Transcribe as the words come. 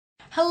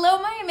Hello,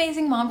 my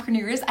amazing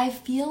mompreneurs. I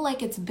feel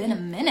like it's been a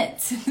minute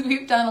since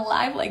we've done a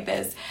live like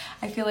this.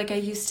 I feel like I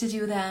used to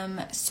do them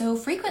so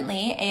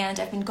frequently, and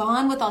I've been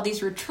gone with all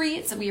these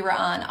retreats. We were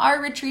on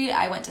our retreat.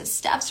 I went to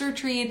Steph's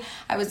retreat.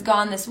 I was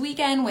gone this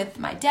weekend with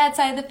my dad's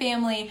side of the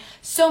family.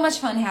 So much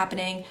fun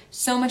happening.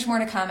 So much more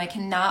to come. I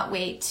cannot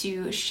wait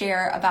to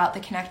share about the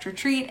Connect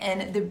retreat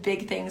and the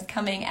big things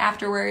coming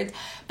afterwards.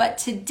 But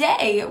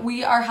today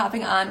we are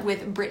hopping on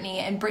with Brittany,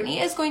 and Brittany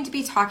is going to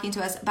be talking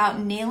to us about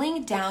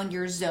nailing down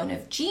your zone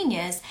of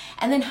genius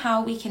and then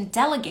how we can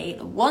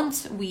delegate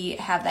once we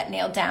have that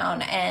nailed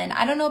down. And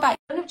I don't know about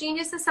zone of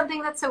genius is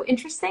something that's so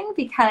interesting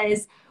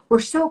because we're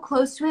so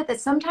close to it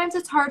that sometimes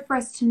it's hard for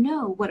us to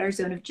know what our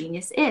zone of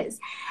genius is.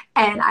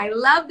 And I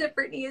love that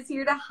Brittany is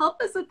here to help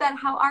us with that.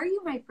 How are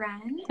you, my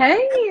friend?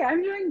 Hey,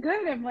 I'm doing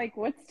good. I'm like,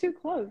 what's too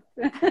close?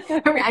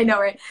 I know,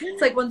 right?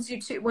 It's like once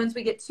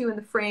we get two in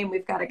the frame,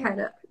 we've got to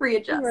kind of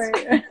readjust.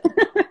 Right.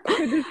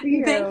 Good to see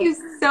you. Thank you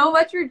so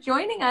much for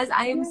joining us.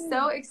 I am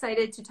so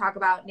excited to talk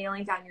about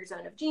nailing down your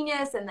zone of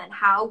genius and then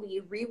how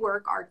we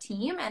rework our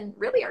team and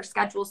really our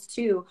schedules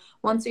too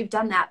once we've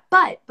done that.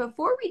 But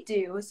before we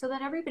do, so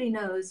that everybody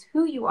knows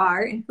who you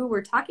are and who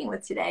we're talking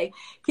with today,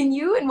 can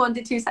you in 1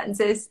 to 2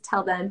 sentences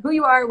tell them who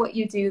you are, what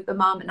you do, the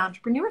mom and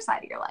entrepreneur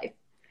side of your life?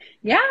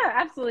 Yeah,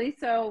 absolutely.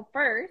 So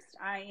first,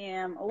 I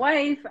am a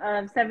wife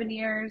of 7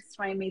 years to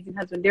my amazing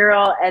husband,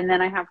 Daryl, and then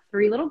I have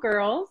 3 little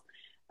girls.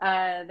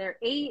 They're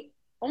 8,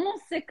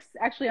 almost 6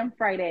 actually on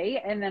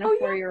Friday, and then a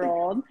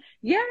 4-year-old.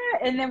 Yeah,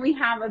 and then we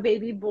have a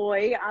baby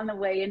boy on the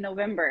way in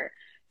November.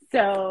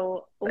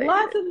 So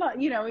lots of,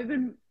 we've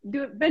been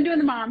doing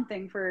the mom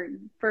thing for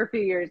a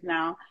few years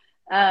now.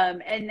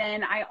 And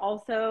then I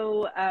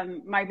also,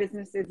 my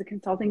business is a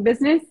consulting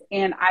business,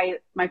 and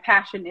my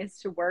passion is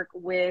to work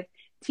with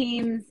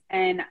teams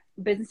and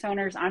business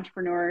owners,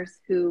 entrepreneurs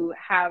who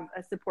have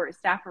a support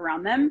staff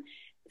around them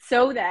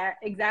so that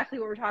exactly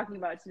what we're talking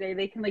about today,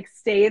 they can like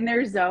stay in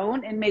their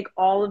zone and make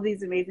all of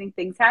these amazing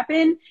things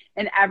happen.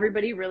 And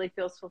everybody really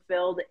feels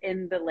fulfilled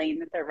in the lane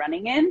that they're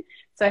running in.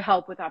 So I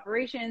help with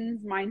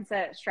operations,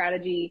 mindset,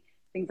 strategy,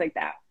 things like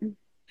that.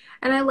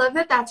 And I love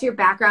that that's your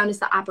background is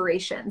the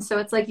operations. So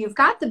it's like you've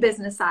got the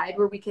business side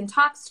where we can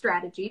talk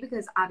strategy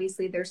because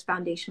obviously there's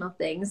foundational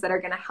things that are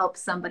going to help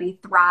somebody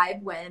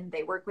thrive when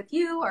they work with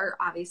you or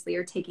obviously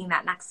are taking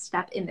that next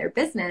step in their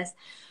business.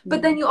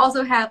 But then you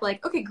also have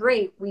like, okay,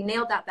 great. We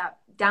nailed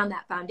down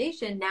that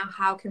foundation. Now,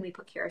 how can we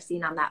put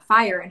kerosene on that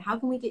fire and how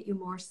can we get you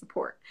more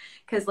support?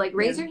 Because like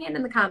raise your hand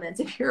in the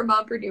comments if you're a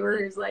mompreneur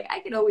who's like,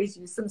 I can always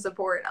use some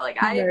support.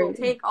 Like I will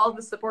take all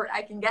the support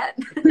I can get.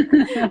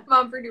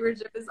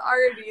 Mompreneurship is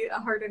already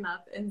hard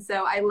enough. And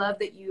so I love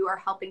that you are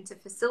helping to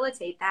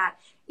facilitate that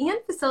and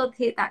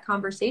facilitate that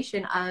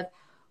conversation of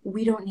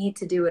we don't need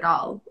to do it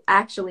all.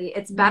 Actually,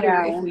 it's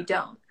better if we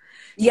don't.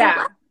 So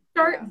let's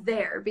start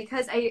there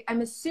because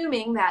I'm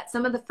assuming that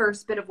some of the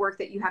first bit of work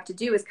that you have to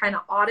do is kind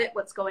of audit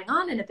what's going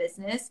on in a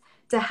business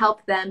to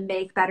help them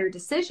make better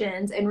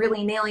decisions and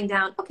really nailing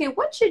down, okay,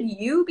 what should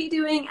you be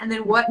doing? And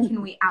then what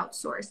can we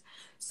outsource?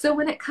 So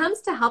when it comes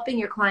to helping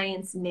your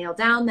clients nail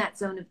down that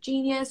zone of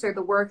genius or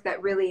the work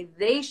that really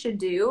they should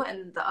do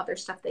and the other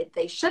stuff that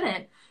they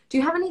shouldn't, do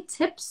you have any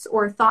tips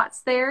or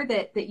thoughts there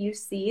that you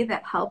see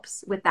that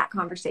helps with that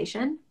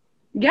conversation?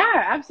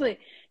 Yeah, absolutely.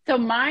 So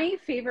my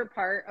favorite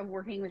part of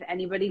working with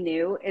anybody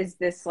new is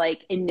this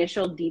like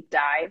initial deep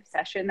dive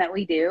session that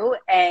we do.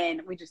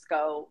 And we just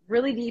go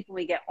really deep and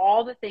we get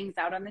all the things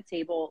out on the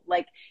table.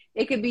 Like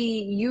it could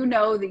be,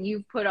 that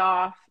you've put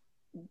off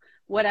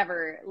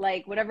whatever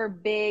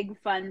big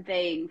fun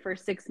thing for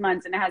 6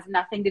 months and it has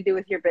nothing to do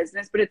with your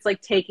business, but it's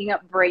like taking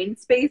up brain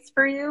space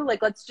for you.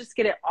 Like, let's just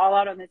get it all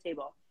out on the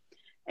table.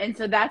 And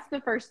so that's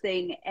the first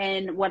thing.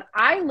 And what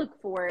I look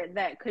for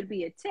that could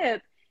be a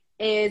tip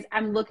is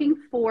I'm looking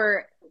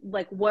for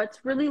like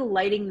what's really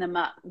lighting them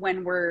up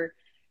when we're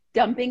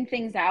dumping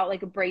things out,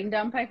 like a brain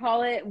dump, I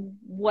call it.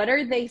 What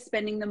are they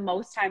spending the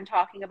most time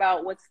talking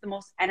about? What's the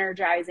most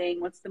energizing?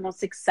 What's the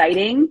most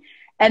exciting?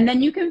 And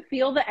then you can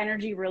feel the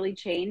energy really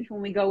change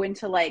when we go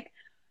into like,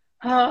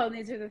 oh,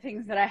 these are the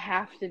things that I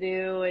have to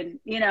do.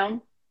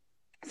 And,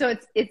 so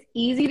it's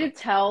easy to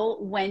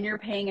tell when you're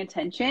paying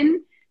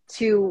attention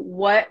to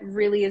what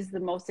really is the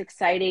most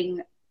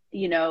exciting,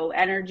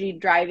 energy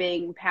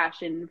driving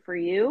passion for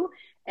you.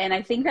 And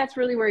I think that's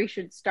really where you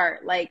should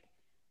start. Like,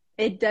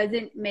 it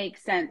doesn't make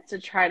sense to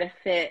try to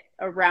fit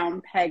a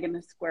round peg in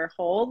a square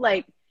hole.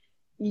 Like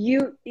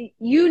you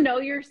know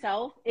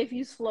yourself if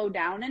you slow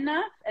down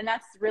enough. And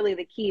that's really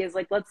the key is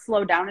like, let's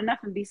slow down enough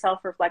and be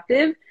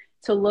self-reflective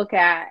to look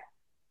at,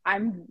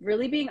 I'm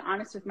really being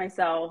honest with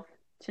myself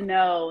to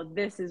know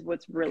this is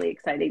what's really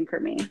exciting for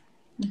me.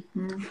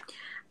 Mm-hmm.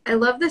 I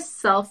love the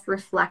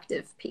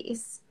self-reflective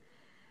piece.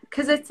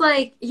 Because it's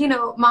like,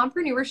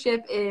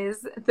 mompreneurship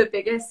is the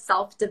biggest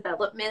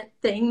self-development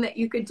thing that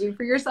you could do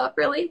for yourself,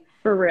 really.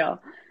 For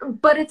real.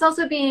 But it's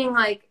also being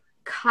like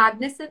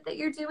cognizant that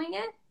you're doing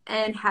it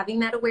and having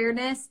that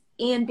awareness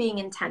and being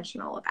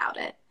intentional about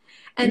it.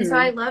 And so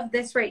I love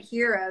this right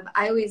here of,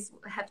 I always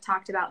have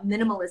talked about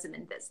minimalism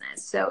in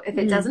business. So if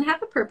it doesn't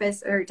have a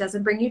purpose or it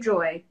doesn't bring you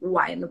joy,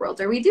 why in the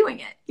world are we doing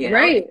it? You know,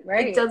 Right.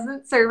 it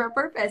doesn't serve a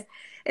purpose.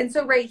 And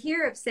so right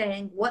here of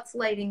saying what's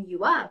lighting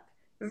you up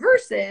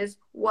versus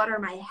what are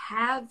my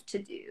have to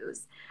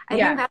do's. I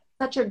think that's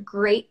such a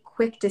great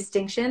quick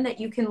distinction that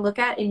you can look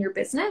at in your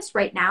business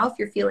right now. If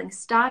you're feeling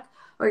stuck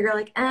or you're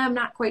like, I'm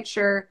not quite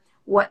sure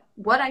what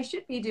I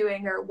should be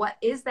doing, or what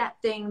is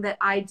that thing that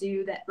I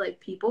do that like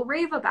people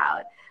rave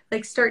about,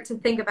 like start to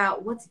think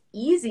about what's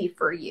easy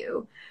for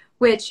you,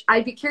 which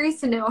I'd be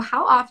curious to know,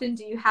 how often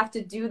do you have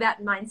to do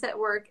that mindset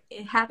work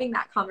in having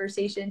that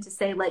conversation to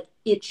say like,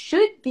 it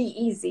should be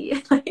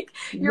easy, like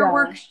your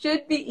work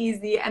should be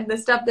easy, and the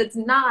stuff that's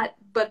not,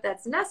 but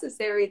that's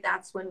necessary,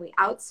 that's when we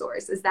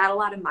outsource. Is that a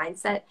lot of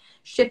mindset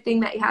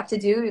shifting that you have to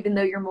do, even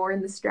though you're more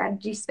in the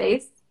strategy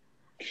space?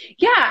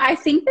 Yeah, I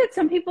think that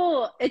some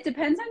people, it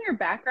depends on your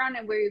background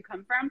and where you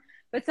come from,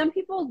 but some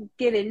people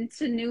get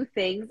into new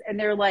things and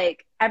they're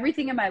like,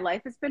 everything in my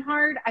life has been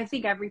hard. I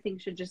think everything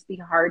should just be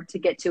hard to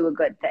get to a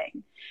good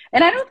thing.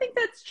 And I don't think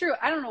that's true.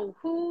 I don't know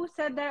who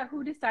said that,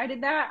 who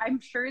decided that. I'm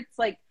sure it's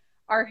like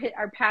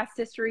our past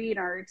history and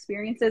our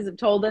experiences have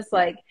told us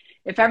like,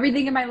 if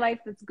everything in my life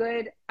that's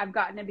good, I've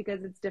gotten it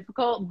because it's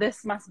difficult,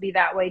 this must be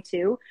that way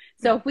too.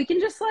 So if we can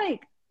just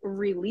like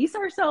release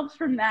ourselves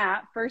from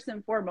that first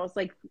and foremost,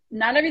 like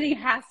not everything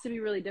has to be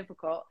really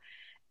difficult,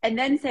 and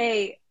then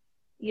say,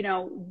 you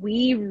know,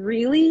 we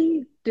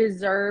really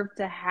deserve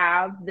to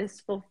have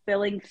this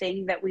fulfilling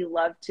thing that we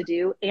love to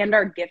do and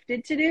are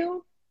gifted to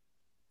do.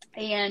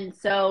 And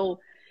so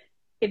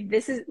if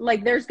this is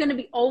like, there's going to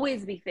be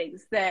always be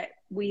things that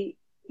we,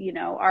 you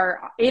know,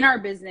 are in our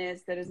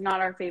business that is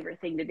not our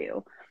favorite thing to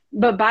do.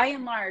 But by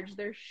and large,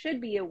 there should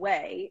be a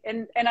way.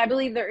 And I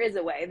believe there is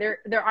a way.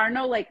 There are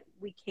no like,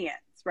 we can't,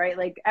 right?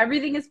 Like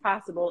everything is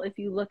possible if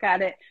you look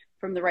at it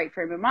from the right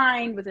frame of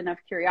mind with enough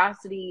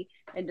curiosity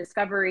and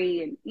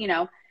discovery. And, you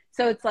know,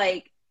 so it's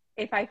like,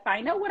 if I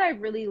find out what I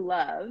really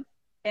love,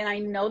 and I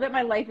know that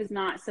my life is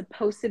not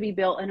supposed to be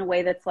built in a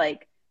way that's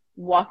like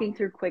walking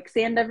through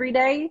quicksand every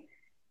day,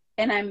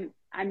 and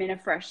I'm in a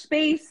fresh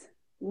space,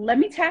 let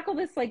me tackle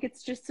this like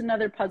it's just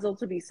another puzzle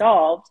to be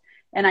solved.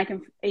 And I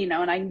can, you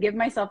know, and I can give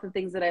myself the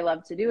things that I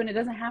love to do. And it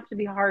doesn't have to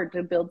be hard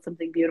to build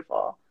something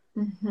beautiful.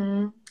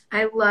 Mm-hmm.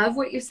 I love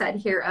what you said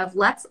here of,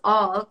 let's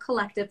all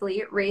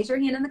collectively raise your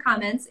hand in the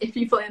comments if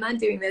you plan on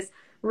doing this,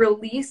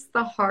 release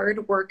the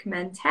hard work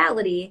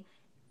mentality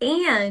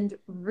and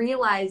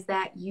realize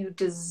that you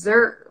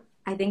deserve.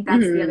 I think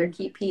that's the other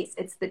key piece.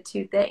 It's the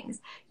two things.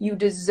 You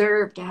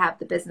deserve to have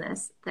the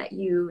business that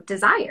you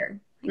desire.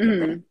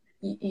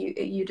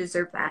 You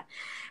deserve that.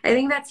 I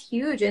think that's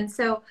huge. And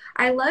so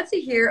I love to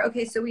hear,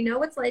 okay, so we know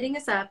what's lighting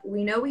us up.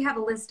 We know we have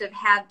a list of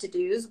have to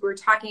do's. We're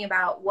talking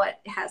about what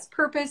has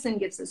purpose and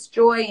gives us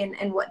joy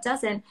and what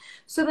doesn't.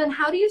 So then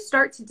how do you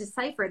start to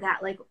decipher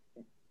that? Like,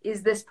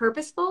 is this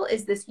purposeful?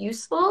 Is this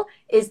useful?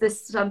 Is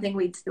this something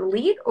we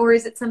delete, or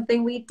is it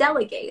something we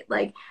delegate?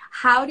 Like,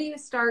 how do you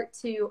start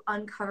to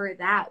uncover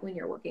that when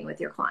you're working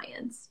with your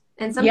clients?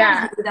 And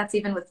sometimes that's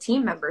even with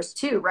team members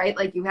too, right?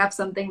 Like you have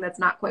something that's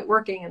not quite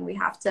working and we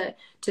have to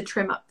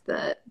trim up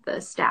the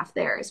staff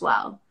there as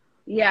well.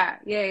 Yeah.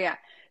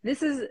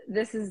 This is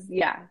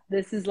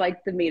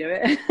like the meat of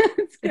it.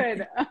 It's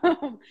good.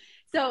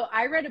 So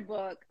I read a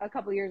book a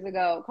couple years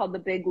ago called The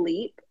Big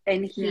Leap,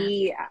 and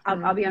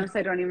I'll be honest,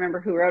 I don't even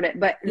remember who wrote it,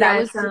 but that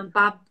was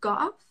Bob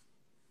Goff.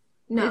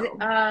 No,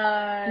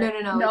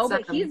 no,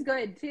 but he's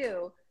good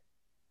too.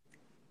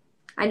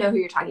 I know who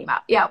you're talking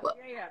about. Yeah, well,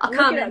 I'll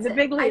comment. The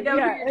Big Leap.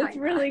 It's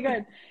really about.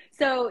 good.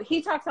 So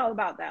he talks all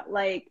about that.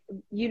 Like,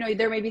 you know,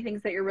 there may be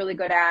things that you're really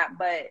good at,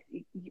 but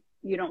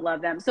you don't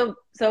love them.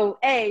 So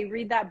A,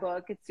 read that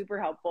book. It's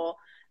super helpful.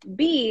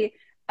 B,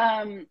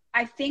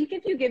 I think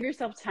if you give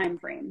yourself time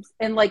frames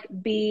and like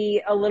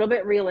be a little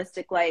bit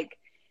realistic, like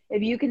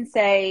if you can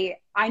say,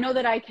 I know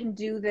that I can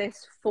do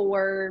this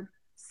for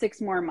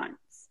 6 more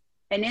months.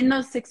 And in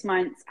those 6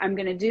 months, I'm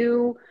going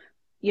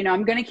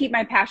to keep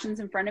my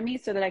passions in front of me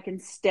so that I can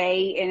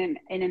stay in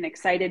an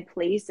excited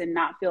place and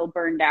not feel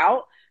burned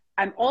out.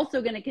 I'm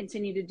also going to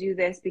continue to do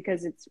this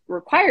because it's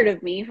required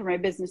of me for my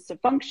business to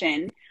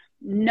function,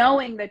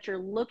 knowing that you're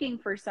looking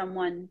for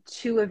someone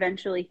to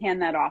eventually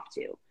hand that off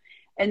to.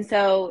 And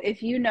so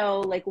if you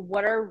know, like,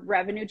 what are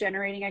revenue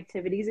generating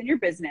activities in your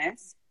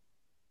business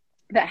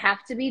that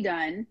have to be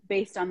done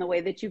based on the way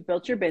that you've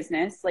built your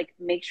business, like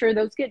make sure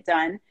those get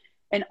done.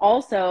 And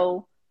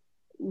also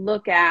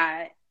look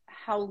at,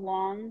 how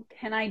long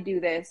can I do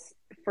this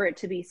for it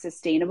to be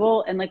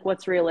sustainable, and like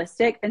what's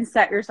realistic, and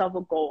set yourself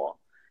a goal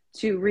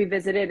to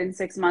revisit it in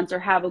 6 months, or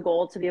have a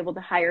goal to be able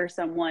to hire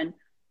someone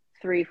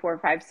 3, 4,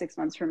 5, 6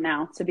 months from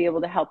now to be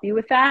able to help you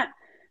with that.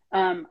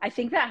 I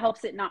think that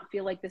helps it not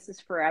feel like this is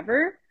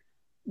forever,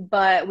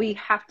 but we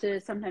have to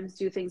sometimes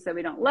do things that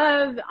we don't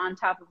love on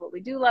top of what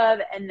we do love.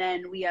 And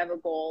then we have a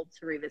goal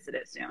to revisit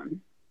it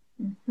soon.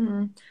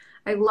 Mm-hmm.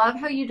 I love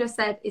how you just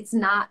said it's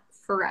not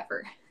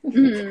forever.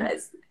 Mm-hmm.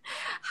 Because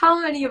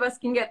how many of us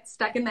can get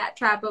stuck in that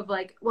trap of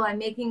like, well, I'm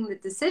making the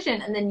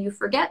decision, and then you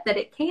forget that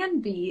it can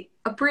be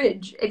a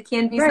bridge. It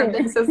can be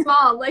something so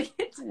small. Like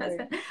it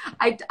doesn't,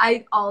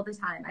 I all the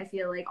time, I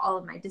feel like all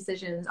of my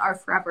decisions are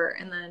forever.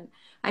 And then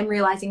I'm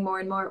realizing more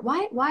and more,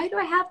 why do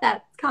I have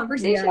that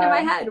conversation in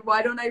my head?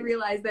 Why don't I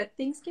realize that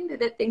things can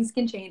pivot, things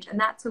can change, and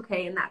that's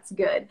okay, and that's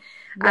good.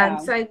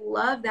 So I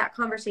love that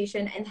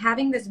conversation and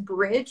having this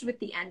bridge with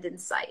the end in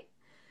sight.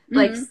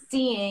 Like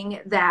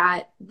seeing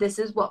that this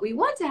is what we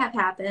want to have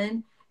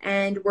happen,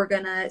 and we're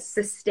going to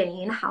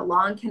sustain. How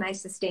long can I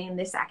sustain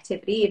this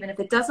activity, even if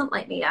it doesn't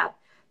light me up?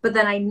 But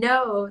then I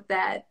know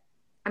that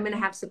I'm going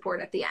to have support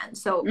at the end.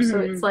 So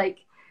it's like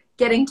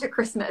getting to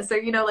Christmas, or,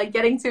 you know, like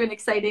getting to an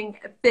exciting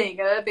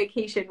thing, a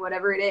vacation,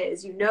 whatever it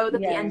is, you know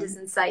that the end is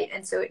in sight.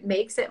 And so it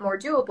makes it more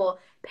doable,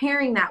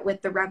 pairing that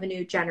with the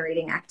revenue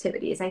generating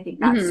activities. I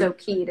think that's so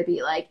key, to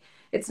be like,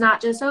 it's not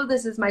just, oh,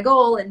 this is my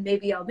goal and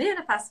maybe I'll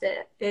manifest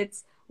it.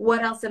 It's,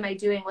 what else am I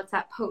doing? What's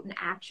that potent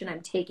action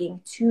I'm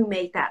taking to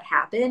make that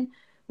happen?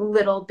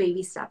 Little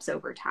baby steps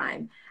over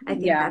time. I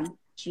think that's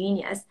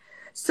genius.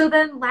 So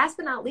then last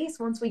but not least,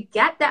 once we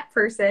get that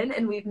person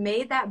and we've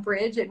made that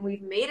bridge and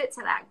we've made it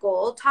to that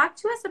goal, talk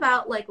to us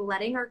about like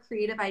letting our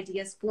creative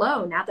ideas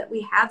flow. Now that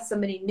we have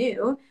somebody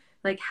new,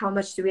 like how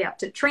much do we have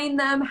to train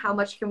them? How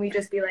much can we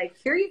just be like,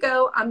 here you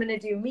go, I'm going to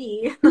do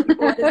me? Like,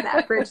 what does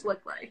that bridge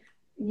look like?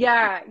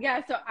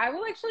 Yeah. So I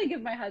will actually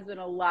give my husband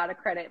a lot of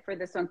credit for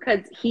this one,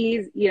 because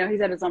he's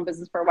had his own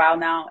business for a while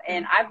now,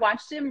 and I've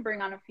watched him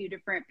bring on a few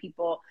different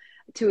people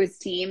to his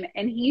team,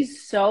 and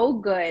he's so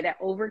good at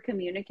over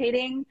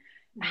communicating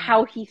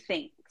how he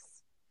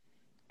thinks.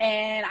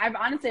 And I've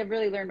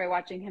really learned by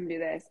watching him do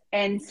this.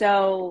 And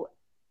so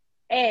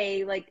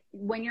like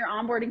when you're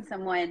onboarding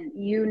someone,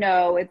 you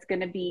know, it's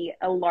going to be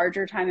a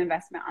larger time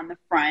investment on the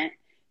front,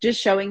 just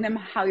showing them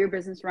how your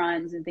business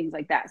runs and things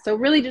like that. So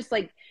really just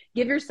like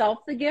give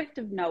yourself the gift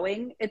of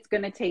knowing it's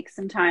going to take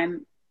some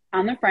time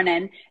on the front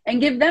end,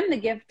 and give them the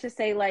gift to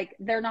say, like,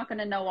 they're not going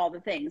to know all the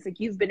things. Like,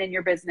 you've been in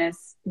your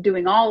business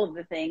doing all of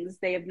the things.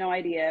 They have no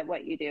idea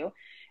what you do.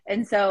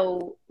 And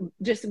so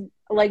just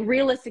like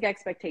realistic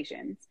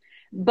expectations,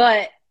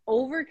 but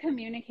over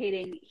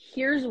communicating,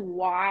 here's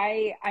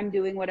why I'm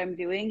doing what I'm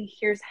doing.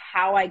 Here's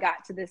how I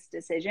got to this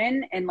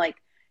decision. And like,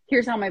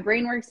 here's how my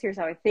brain works. Here's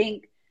how I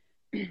think.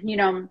 You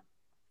know,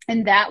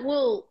 and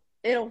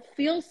it'll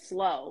feel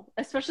slow,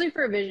 especially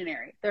for a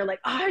visionary. They're like,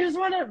 oh, I just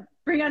want to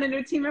bring on a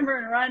new team member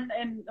and run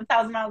in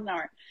 1,000 miles an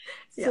hour.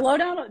 Yes. Slow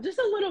down just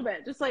a little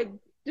bit,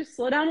 just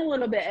slow down a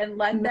little bit and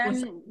let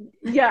them,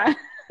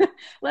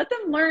 let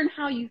them learn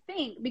how you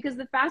think, because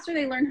the faster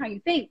they learn how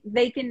you think,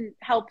 they can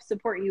help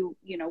support you,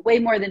 you know, way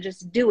more than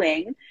just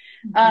doing.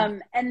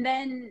 And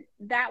then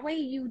that way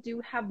you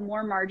do have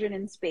more margin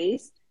and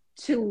space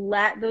to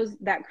let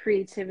that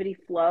creativity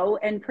flow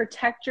and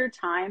protect your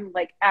time,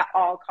 like at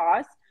all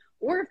costs.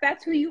 Or if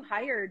that's who you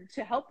hired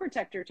to help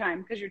protect your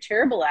time because you're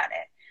terrible at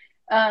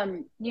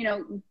it, you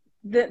know,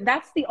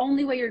 that's the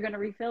only way you're going to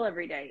refill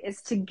every day,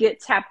 is to get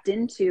tapped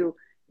into,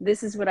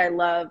 this is what I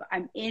love.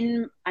 I'm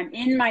in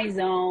my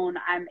zone.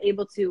 I'm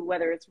able to,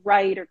 whether it's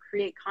write or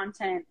create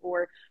content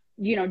or,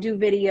 you know, do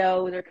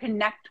videos or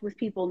connect with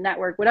people,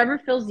 network, whatever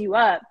fills you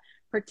up,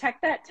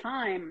 protect that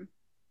time.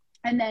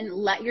 And then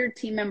let your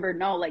team member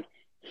know, like,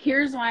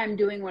 here's why I'm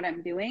doing what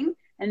I'm doing,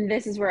 and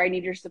this is where I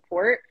need your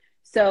support.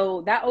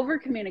 So that over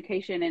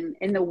communication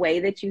in the way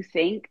that you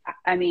think,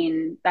 I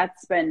mean,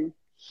 that's been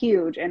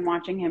huge in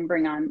watching him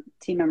bring on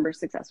team members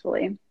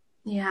successfully.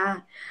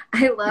 Yeah,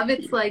 I love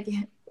it's like,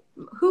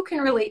 who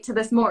can relate to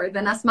this more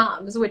than us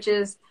moms, which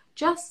is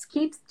just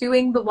keep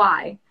doing the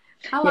why.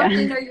 How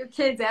often are your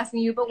kids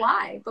asking you, but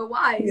why? But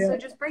why? Yeah. So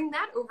just bring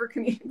that over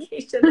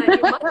communication that you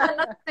might not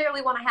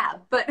necessarily want to have,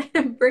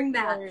 but bring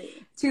that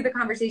to the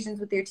conversations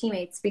with your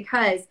teammates,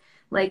 because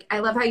like,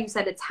 I love how you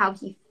said it's how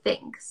he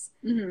thinks,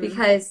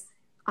 because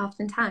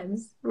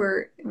oftentimes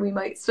we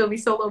might still be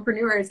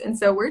solopreneurs. And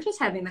so we're just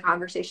having the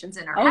conversations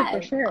in our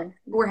head. For sure.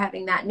 We're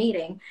having that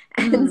meeting.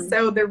 And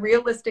so the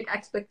realistic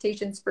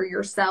expectations for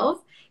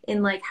yourself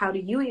in like, how do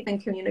you even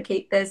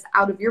communicate this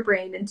out of your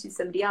brain into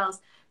somebody else?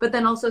 But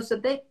then also so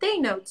that they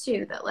know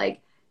too, that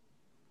like,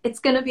 it's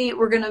going to be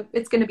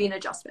an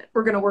adjustment.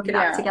 We're going to work it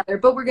out together,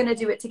 but we're going to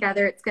do it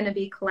together. It's going to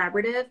be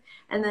collaborative.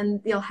 And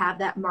then you'll have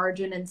that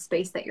margin and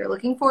space that you're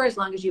looking for, as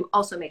long as you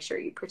also make sure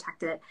you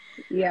protect it.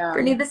 Yeah.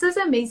 Brittany, this is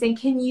amazing.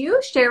 Can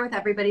you share with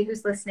everybody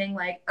who's listening,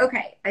 like,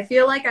 okay, I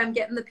feel like I'm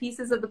getting the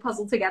pieces of the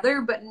puzzle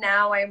together, but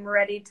now I'm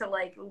ready to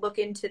like look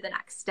into the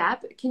next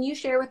step. Can you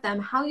share with them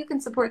how you can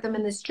support them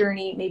in this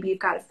journey? Maybe you've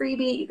got a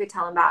freebie, you could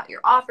tell them about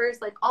your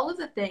offers, like all of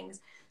the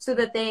things, so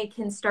that they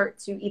can start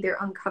to either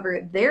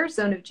uncover their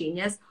zone of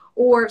genius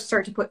or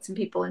start to put some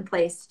people in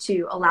place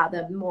to allow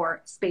them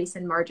more space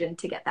and margin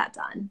to get that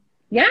done.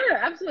 Yeah,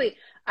 absolutely.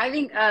 I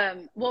think,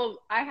 well,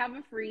 I have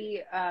a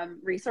free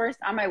resource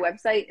on my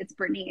website. It's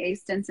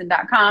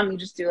BrittanyAStinson.com. You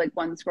just do like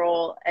one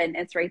scroll and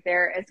it's right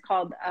there. It's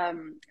called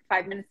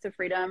 5 Minutes to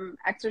Freedom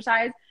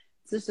Exercise.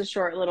 It's just a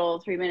short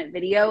little 3-minute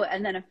video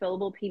and then a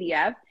fillable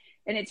PDF.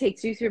 and it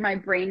takes you through my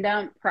brain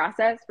dump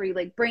process where you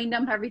like brain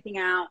dump everything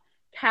out,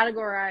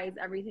 categorize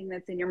everything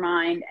that's in your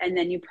mind, and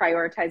then you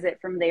prioritize it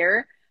from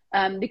there.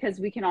 Because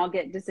we can all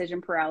get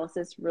decision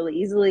paralysis really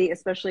easily,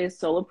 especially as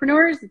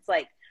solopreneurs. It's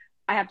like,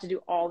 I have to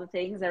do all the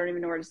things. I don't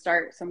even know where to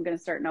start. So I'm going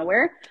to start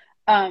nowhere.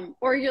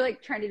 Or you're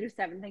like trying to do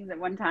 7 things at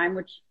one time,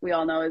 which we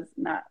all know is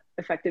not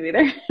effective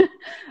either.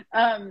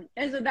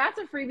 And so that's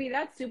a freebie.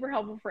 That's super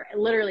helpful for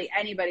literally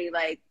anybody,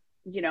 like,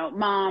 you know,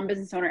 mom,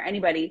 business owner,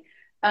 anybody.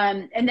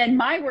 And then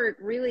my work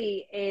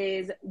really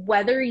is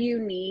whether you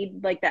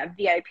need like that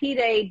VIP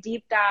day,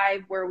 deep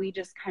dive, where we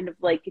just kind of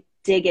like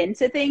dig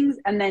into things,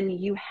 and then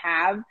you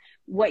have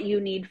what you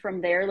need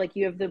from there. Like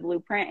you have the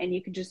blueprint and you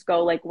can just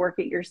go like work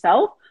it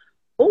yourself.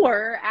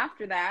 Or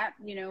after that,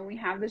 you know, we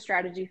have the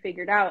strategy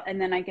figured out, and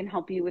then I can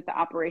help you with the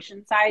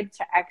operation side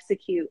to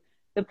execute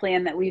the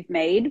plan that we've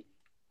made.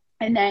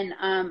 And then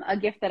a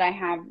gift that I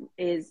have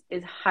is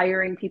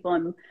hiring people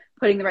and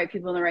putting the right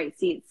people in the right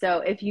seats.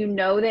 So if you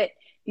know that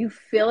you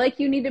feel like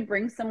you need to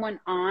bring someone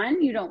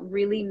on, you don't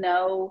really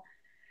know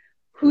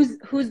who's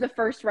the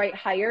first right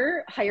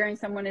hire. Hiring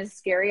someone is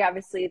scary.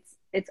 Obviously,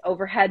 it's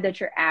overhead that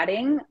you're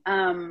adding,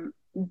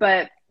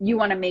 but you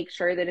want to make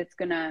sure that it's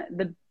gonna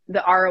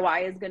the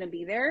ROI is gonna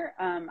be there.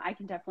 I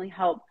can definitely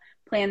help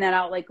plan that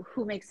out, like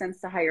who makes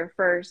sense to hire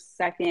first,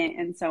 second,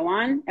 and so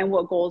on, and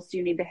what goals do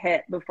you need to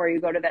hit before you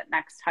go to that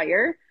next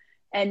hire,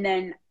 and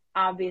then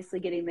obviously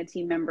getting the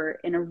team member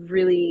in a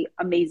really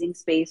amazing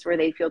space where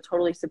they feel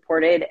totally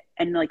supported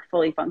and like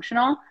fully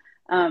functional.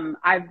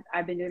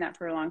 I've been doing that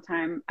for a long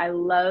time. I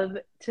love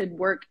to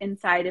work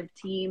inside of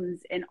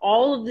teams, and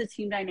all of the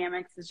team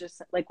dynamics is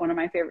just like one of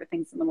my favorite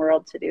things in the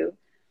world to do.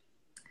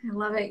 I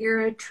love it.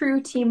 You're a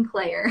true team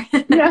player.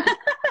 Yeah,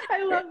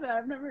 I love that.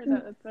 I've never heard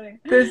that. That's funny.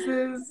 This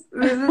is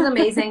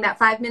amazing. That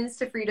 5 minutes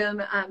to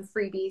freedom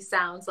freebie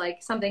sounds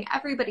like something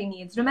everybody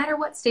needs, no matter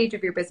what stage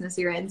of your business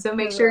you're in. So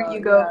make sure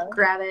you go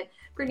grab it.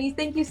 Brittany,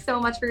 thank you so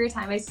much for your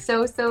time. I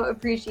so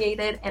appreciate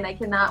it. And I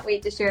cannot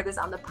wait to share this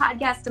on the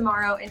podcast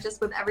tomorrow and just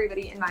with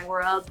everybody in my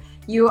world.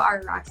 You are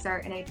a rock star,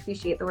 and I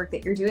appreciate the work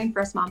that you're doing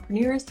for us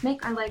mompreneurs to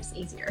make our lives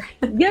easier.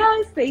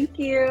 Yes, thank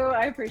you.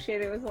 I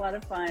appreciate it. It was a lot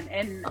of fun.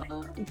 And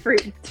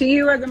to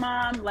you as a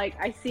mom, like,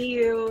 I see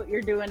you,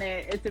 you're doing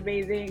it. It's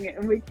amazing,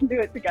 and we can do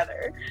it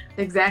together.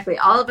 Exactly.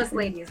 All of us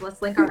ladies,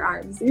 let's link our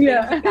arms.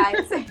 Yeah. Thank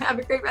you guys. Have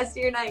a great rest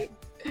of your night.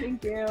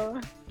 Thank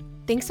you.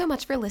 Thanks so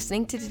much for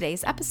listening to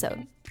today's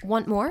episode.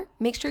 Want more?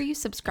 Make sure you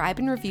subscribe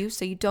and review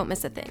so you don't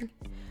miss a thing.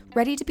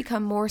 Ready to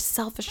become more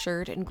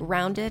self-assured and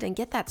grounded and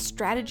get that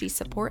strategy,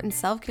 support, and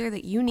self-care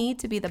that you need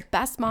to be the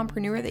best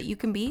mompreneur that you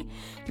can be?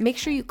 Make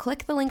sure you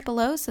click the link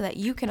below so that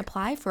you can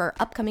apply for our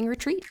upcoming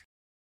retreat.